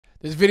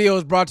This video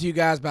is brought to you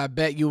guys by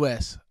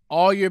BetUS.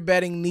 All your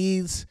betting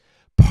needs,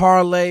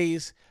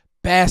 parlays,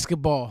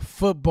 basketball,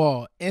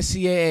 football,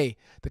 NCAA,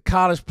 the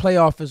college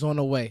playoff is on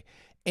the way.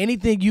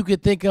 Anything you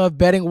could think of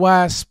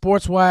betting-wise,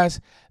 sports-wise,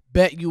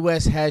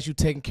 BetUS has you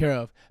taken care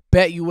of.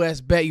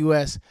 BetUS,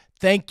 BetUS.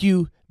 Thank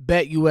you,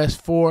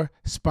 BetUS, for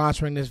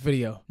sponsoring this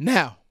video.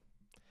 Now,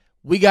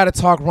 we got to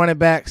talk running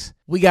backs.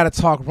 We got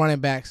to talk running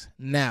backs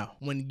now.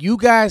 When you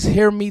guys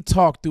hear me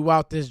talk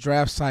throughout this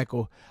draft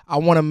cycle, I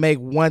want to make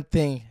one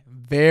thing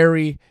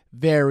very,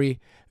 very,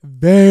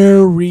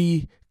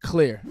 very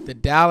clear. The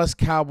Dallas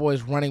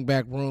Cowboys running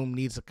back room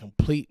needs a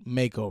complete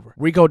makeover.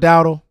 Rico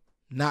Dowdle,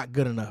 not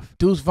good enough.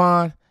 Deuce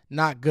Vaughn,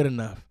 not good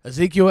enough.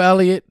 Ezekiel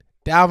Elliott,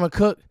 Dalvin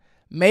Cook,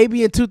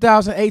 maybe in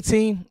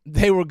 2018,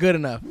 they were good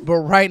enough. But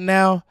right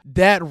now,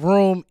 that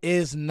room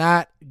is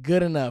not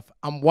good enough.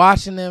 I'm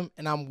watching them,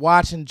 and I'm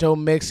watching Joe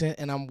Mixon,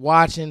 and I'm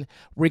watching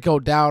Rico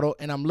Dowdle,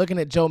 and I'm looking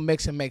at Joe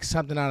Mixon make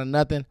something out of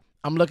nothing.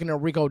 I'm looking at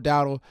Rico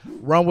Dowdle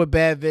run with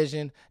bad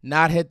vision,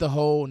 not hit the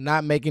hole,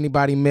 not make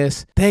anybody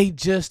miss. They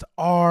just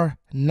are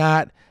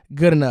not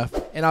good enough.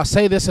 And I'll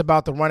say this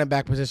about the running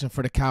back position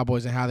for the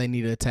Cowboys and how they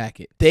need to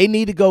attack it. They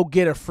need to go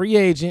get a free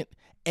agent,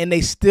 and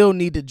they still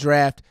need to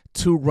draft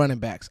 2 running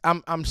backs.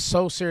 I'm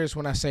so serious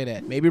when I say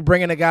that. Maybe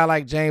bringing a guy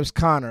like James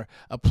Conner,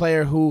 a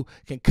player who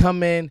can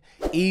come in,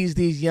 ease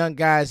these young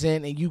guys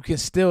in, and you can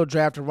still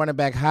draft a running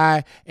back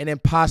high and then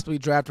possibly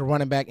draft a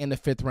running back in the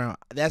 5th round.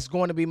 That's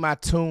going to be my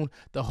tune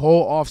the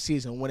whole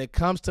offseason. When it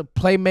comes to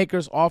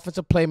playmakers,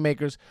 offensive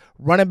playmakers,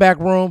 running back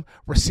room,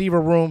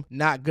 receiver room,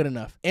 not good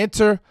enough.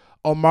 Enter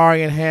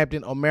Omarion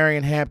Hampton.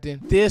 Omarion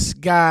Hampton. This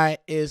guy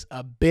is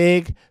a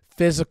big,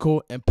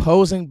 physical,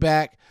 imposing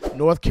back,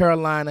 North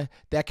Carolina,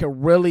 that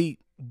can really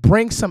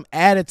bring some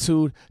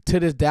attitude to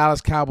this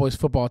Dallas Cowboys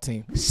football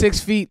team. 6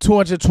 feet,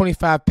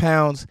 225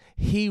 pounds.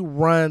 He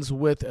runs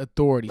with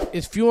authority.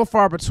 It's few and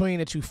far between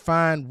that you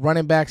find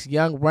running backs,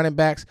 young running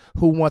backs,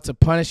 who want to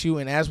punish you.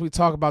 And as we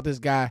talk about this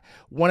guy,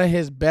 one of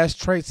his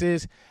best traits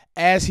is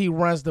as he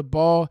runs the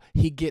ball,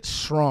 he gets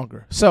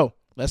stronger. So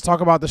let's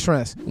talk about the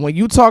strengths. When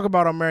you talk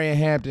about Omarion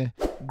Hampton,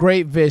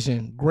 great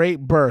vision, great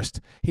burst.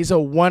 He's a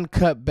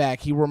one-cut back.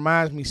 He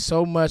reminds me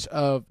so much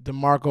of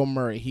DeMarco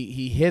Murray.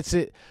 He hits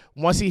it.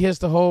 Once he hits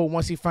the hole,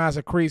 once he finds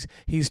a crease,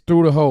 he's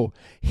through the hole.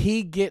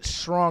 He gets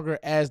stronger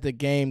as the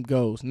game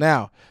goes.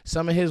 Now,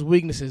 some of his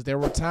weaknesses, there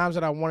were times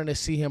that I wanted to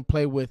see him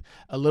play with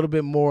a little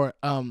bit more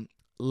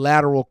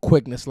lateral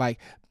quickness, like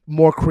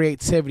more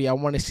creativity. I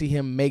want to see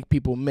him make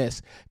people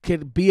miss.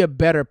 Could be a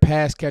better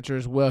pass catcher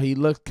as well. He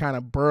looks kind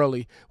of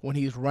burly when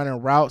he's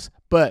running routes,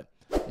 but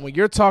when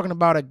you're talking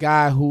about a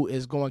guy who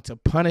is going to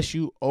punish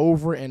you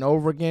over and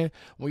over again,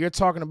 when you're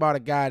talking about a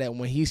guy that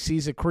when he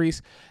sees a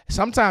crease,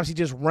 sometimes he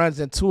just runs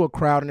into a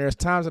crowd, and there's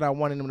times that I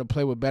wanted him to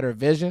play with better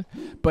vision,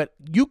 but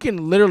you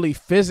can literally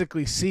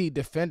physically see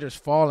defenders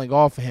falling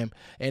off of him,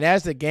 and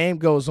as the game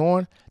goes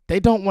on, they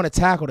don't want to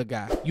tackle the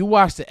guy. You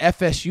watch the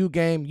FSU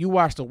game, you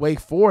watch the Wake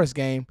Forest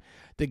game,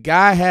 the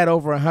guy had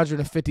over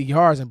 150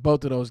 yards in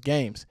both of those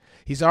games.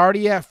 He's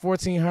already at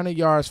 1,400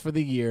 yards for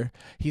the year.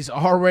 He's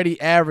already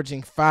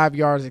averaging 5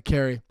 yards a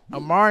carry.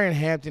 Omarion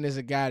Hampton is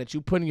a guy that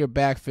you put in your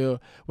backfield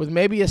with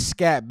maybe a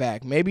scat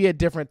back, maybe a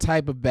different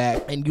type of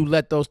back, and you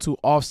let those two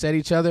offset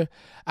each other.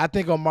 I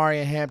think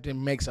Omarion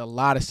Hampton makes a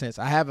lot of sense.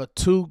 I have a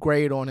 2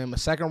 grade on him, a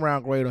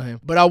 2nd-round grade on him,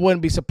 but I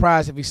wouldn't be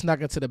surprised if he snuck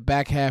into the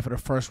back half of the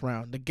 1st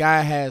round. The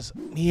guy has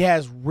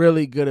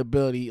really good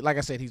ability. Like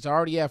I said, he's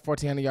already at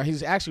 1,400 yards.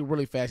 He's actually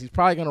really fast. He's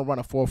probably going to run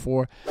a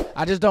 4.4.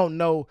 I just don't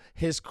know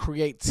his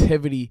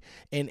creativity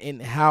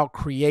and how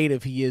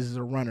creative he is as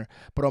a runner.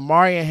 But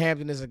Omarion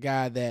Hampton is a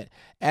guy that,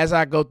 as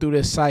I go through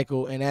this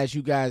cycle and as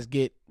you guys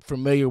get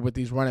familiar with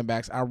these running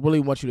backs, I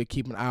really want you to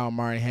keep an eye on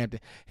Omarion Hampton.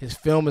 His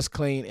film is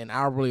clean, and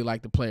I really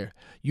like the player.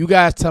 You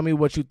guys tell me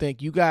what you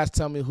think. You guys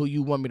tell me who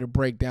you want me to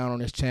break down on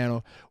this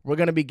channel. We're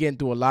going to be getting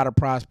through a lot of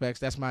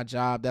prospects. That's my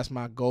job. That's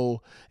my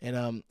goal.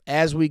 And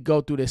as we go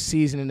through this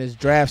season and this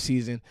draft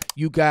season,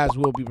 you guys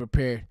will be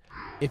prepared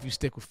if you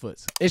stick with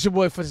Foots. It's your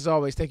boy Foots as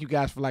always. Thank you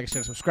guys for liking,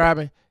 sharing,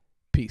 subscribing.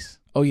 Peace.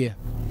 Oh, yeah.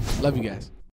 Love you guys.